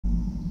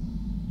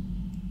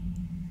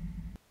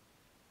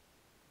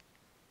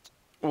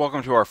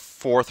Welcome to our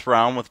fourth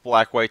round with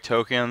black-white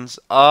tokens.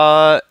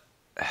 The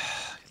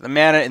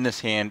mana in this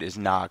hand is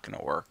not going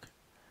to work.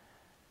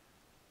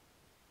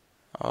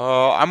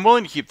 I'm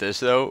willing to keep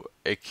this, though.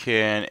 It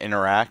can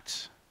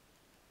interact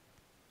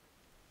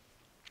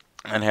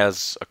and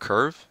has a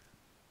curve.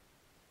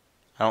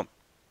 I don't...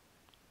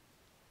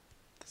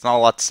 There's not a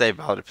lot to say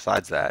about it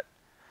besides that.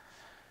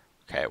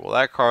 Okay, well,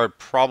 that card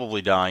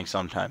probably dying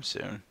sometime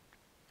soon.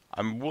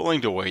 I'm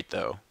willing to wait,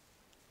 though.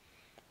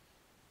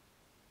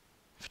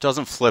 If it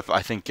doesn't flip,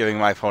 I think giving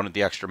my opponent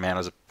the extra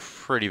mana is a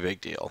pretty big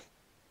deal.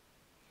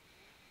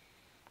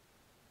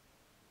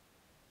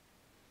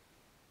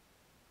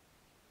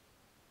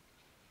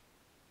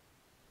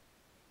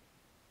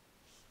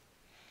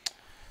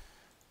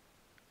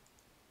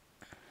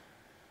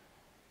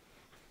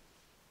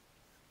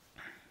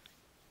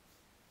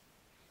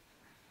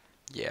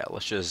 Yeah,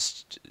 let's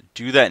just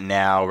do that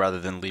now rather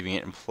than leaving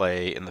it in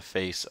play in the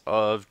face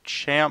of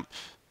Champ.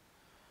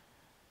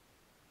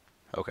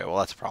 Okay, well,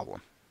 that's a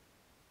problem.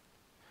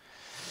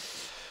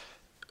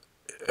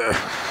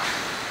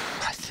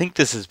 I think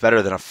this is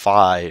better than a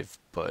 5,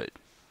 but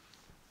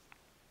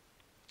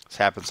this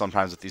happens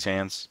sometimes with these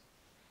hands.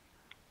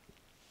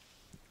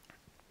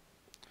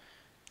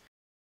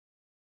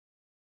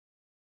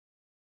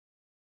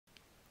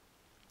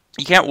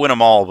 You can't win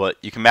them all, but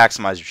you can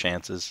maximize your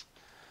chances.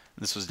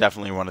 This was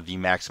definitely one of the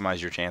maximize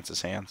your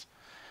chances hands.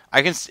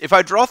 If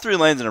I draw 3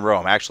 lands in a row,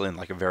 I'm actually in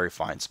like a very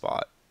fine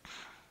spot.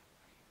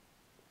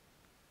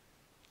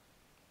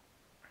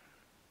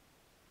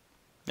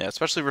 Yeah,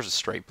 especially versus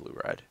straight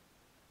blue-red.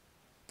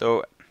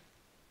 Though,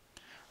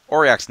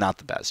 Auriac's not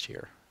the best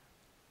here.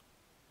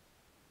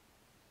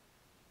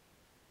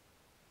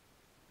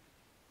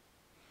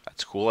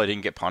 That's cool, I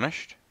didn't get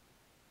punished.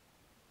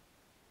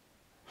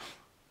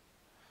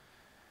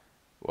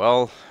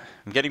 Well,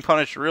 I'm getting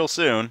punished real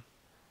soon.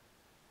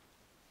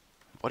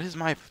 What is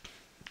my...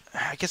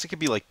 I guess it could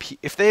be like... P...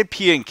 If they had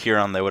Pia and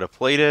Kiran, they would have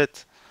played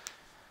it.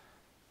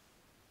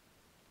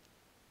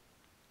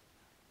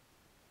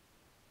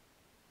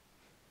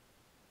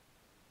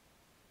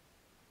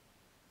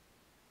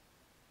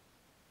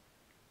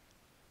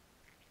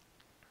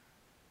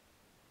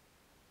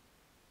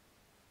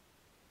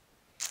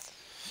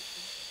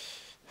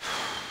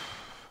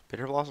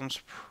 Bitter Blossom's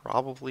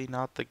probably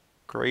not the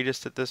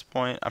greatest at this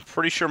point. I'm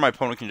pretty sure my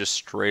opponent can just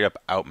straight up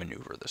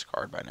outmaneuver this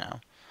card by now.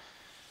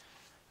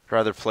 I'd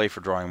rather play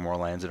for drawing more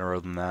lands in a row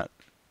than that.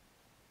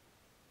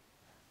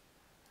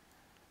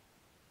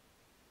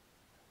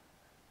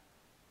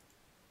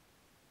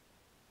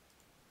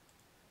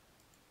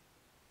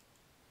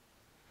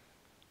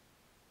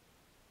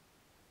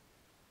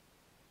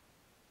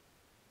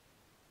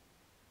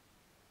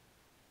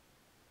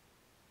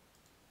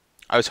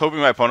 I was hoping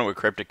my opponent would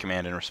Cryptic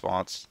Command in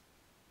response.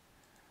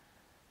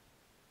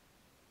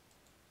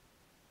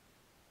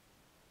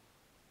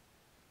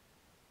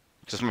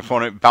 Just my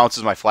opponent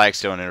bounces my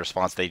Flagstone in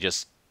response, they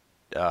just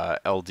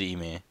LD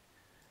me.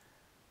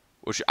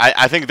 Which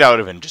I think that would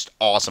have been just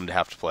awesome to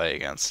have to play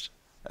against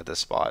at this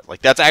spot.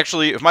 Like, that's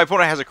actually, if my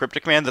opponent has a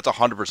Cryptic Command, that's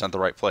 100% the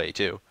right play,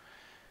 too.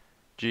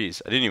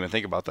 Jeez, I didn't even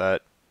think about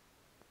that.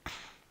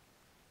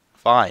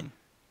 Fine.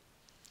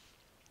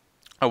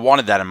 I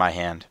wanted that in my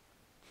hand.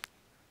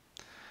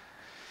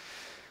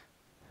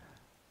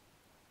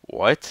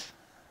 What?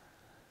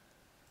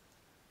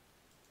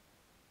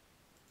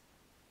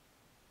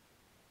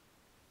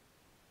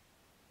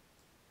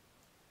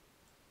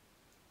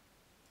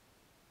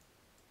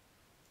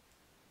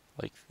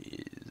 Like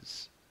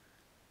these.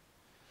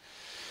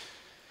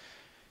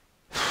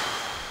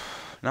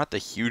 Not the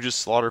hugest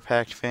Slaughter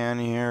Pact fan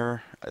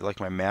here. I like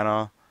my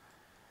mana.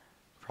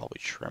 Probably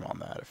trim on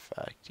that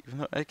effect. Even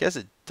though I guess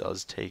it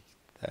does take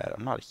that.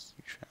 I'm not a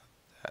huge fan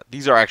of that.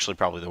 These are actually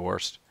probably the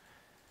worst.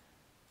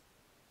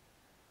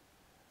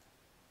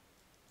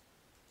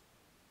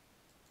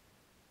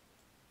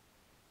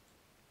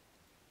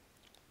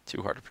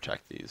 Too hard to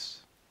protect these.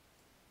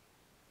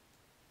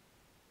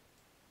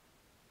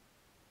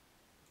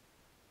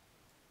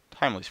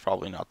 Timely's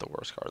probably not the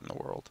worst card in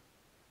the world.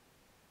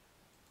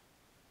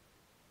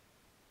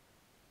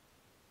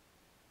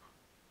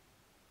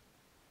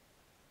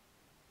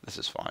 This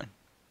is fine.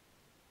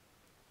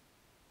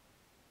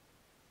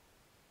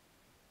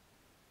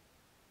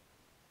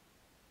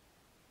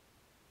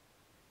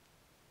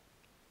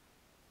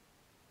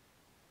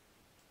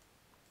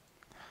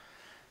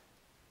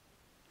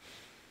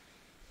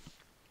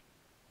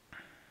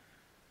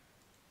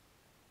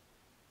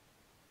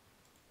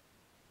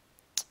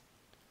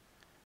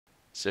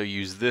 So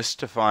use this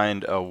to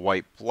find a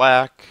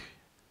white-black.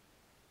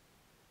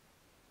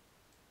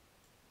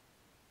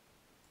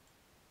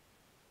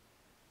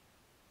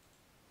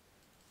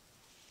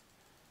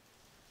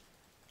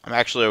 I'm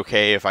actually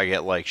okay if I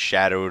get like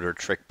shadowed or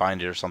trick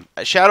binded or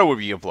something. Shadow would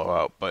be a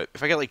blowout, but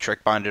if I get like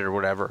trick binded or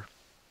whatever,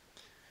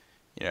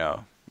 you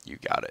know, you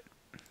got it.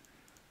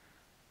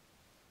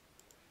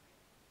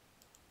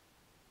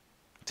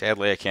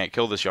 Sadly, I can't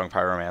kill this young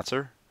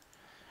pyromancer.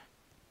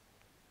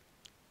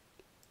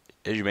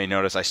 As you may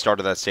notice, I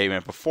started that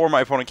statement before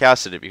my opponent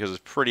casted it because it was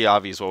pretty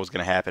obvious what was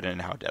going to happen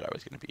and how dead I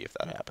was going to be if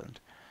that happened.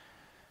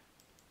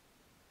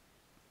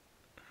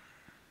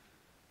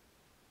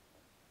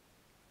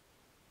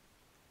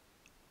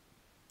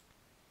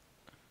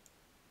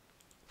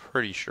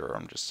 Pretty sure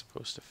I'm just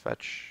supposed to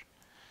fetch.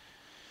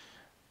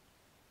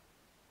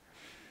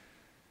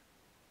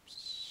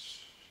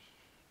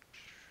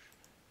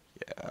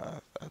 Yeah,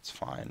 that's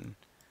fine.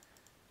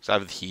 Because I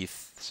have the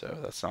Heath, so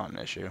that's not an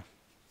issue.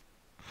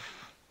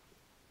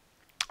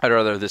 I'd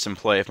rather this in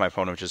play if my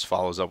opponent just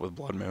follows up with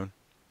Blood Moon.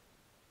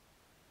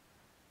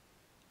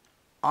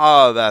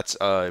 Ah, that's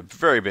a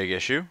very big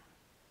issue.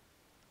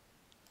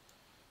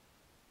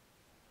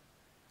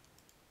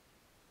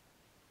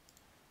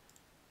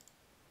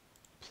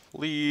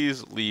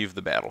 Please leave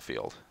the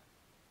battlefield.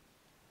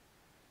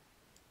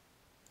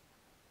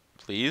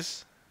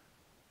 Please?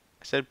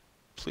 I said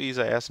please,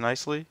 I asked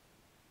nicely.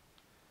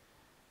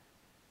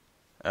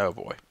 Oh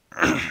boy.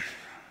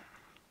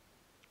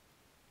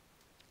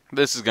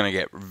 This is going to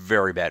get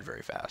very bad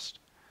very fast.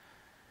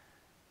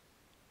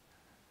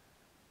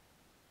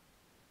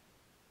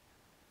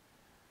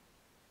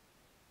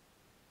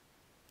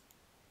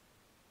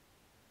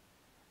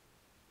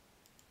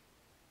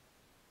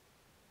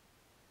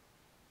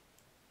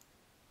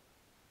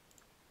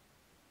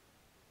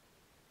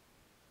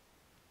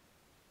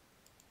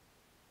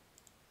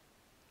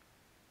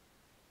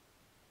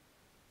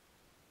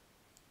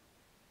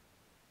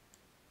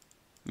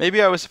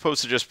 Maybe I was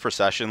supposed to just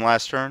procession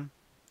last turn.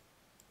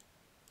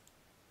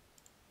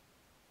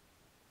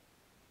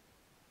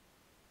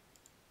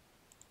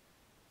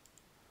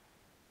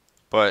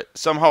 But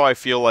somehow I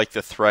feel like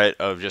the threat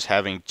of just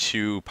having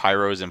 2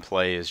 pyros in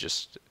play is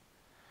just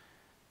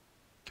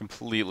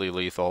completely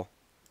lethal.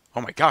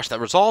 Oh my gosh, that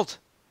resolved!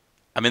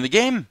 I'm in the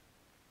game!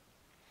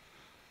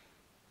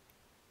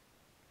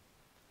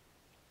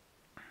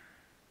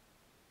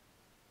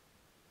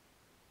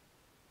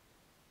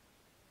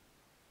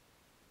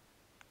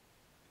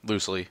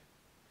 Loosely.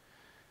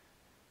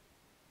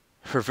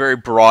 For very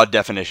broad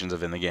definitions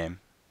of in the game.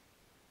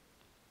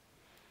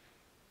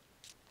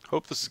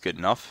 Hope this is good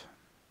enough.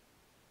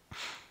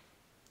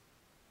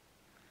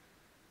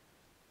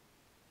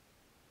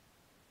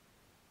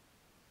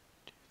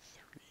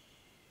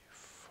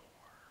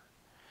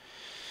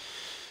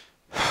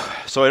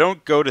 So I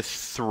don't go to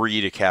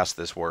 3 to cast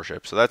this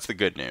worship, so that's the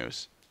good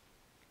news.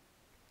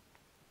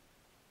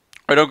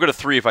 I don't go to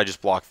 3 if I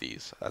just block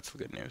these. That's the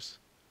good news.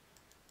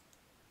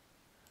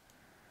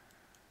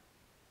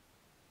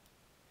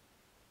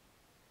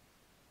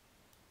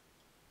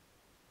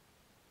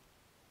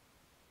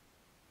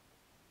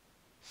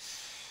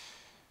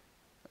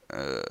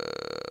 I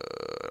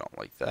don't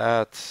like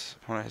that.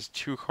 Opponent has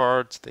 2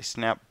 cards. They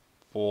snap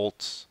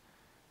bolts.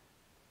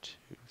 2,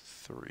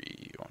 3.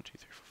 1, 2,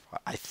 3, 4, 5.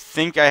 I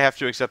think I have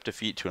to accept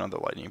defeat to another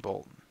lightning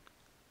bolt.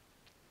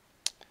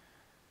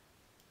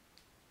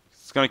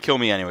 It's going to kill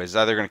me anyways. It's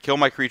either going to kill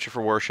my creature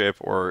for worship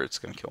or it's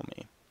going to kill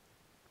me.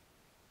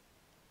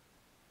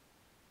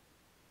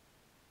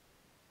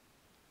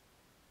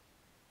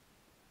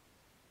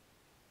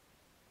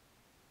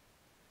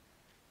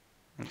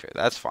 Okay,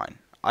 that's fine.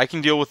 I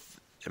can deal with...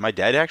 Am I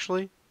dead,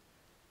 actually?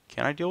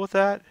 Can I deal with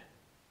that?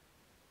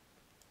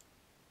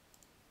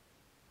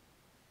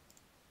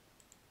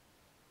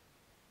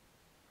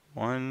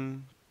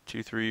 One,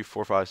 2, 3,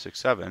 4, 5, 6,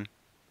 7,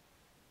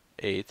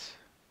 8.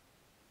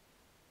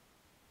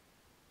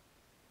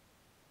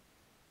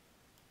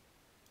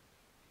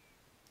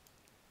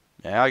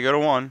 Yeah, I go to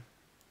 1.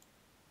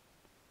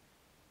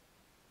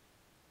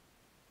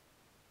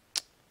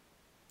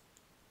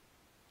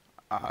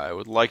 I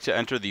would like to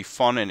enter the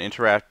fun and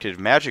interactive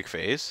magic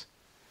phase.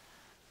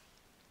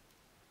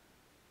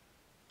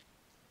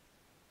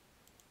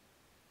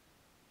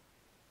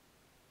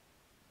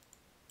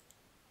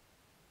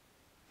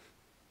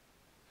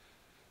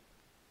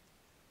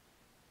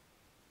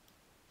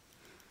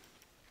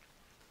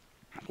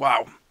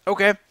 Wow.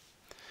 Okay.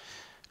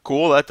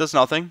 Cool, that does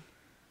nothing.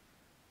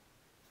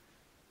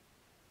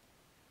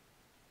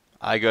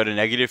 I go to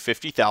negative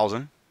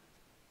 50,000.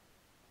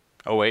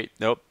 Oh, wait.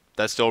 Nope.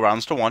 That still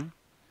rounds to 1.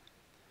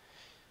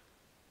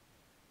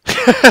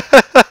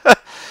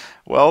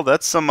 Well,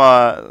 that's some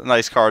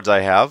nice cards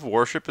I have.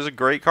 Worship is a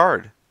great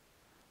card.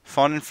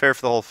 Fun and fair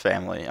for the whole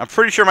family. I'm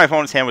pretty sure my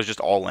opponent's hand was just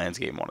all lands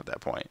game 1 at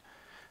that point.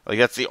 Like,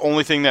 that's the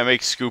only thing that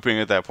makes scooping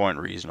at that point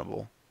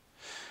reasonable.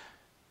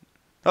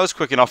 That was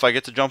quick enough I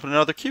get to jump in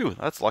another queue.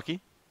 That's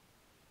lucky.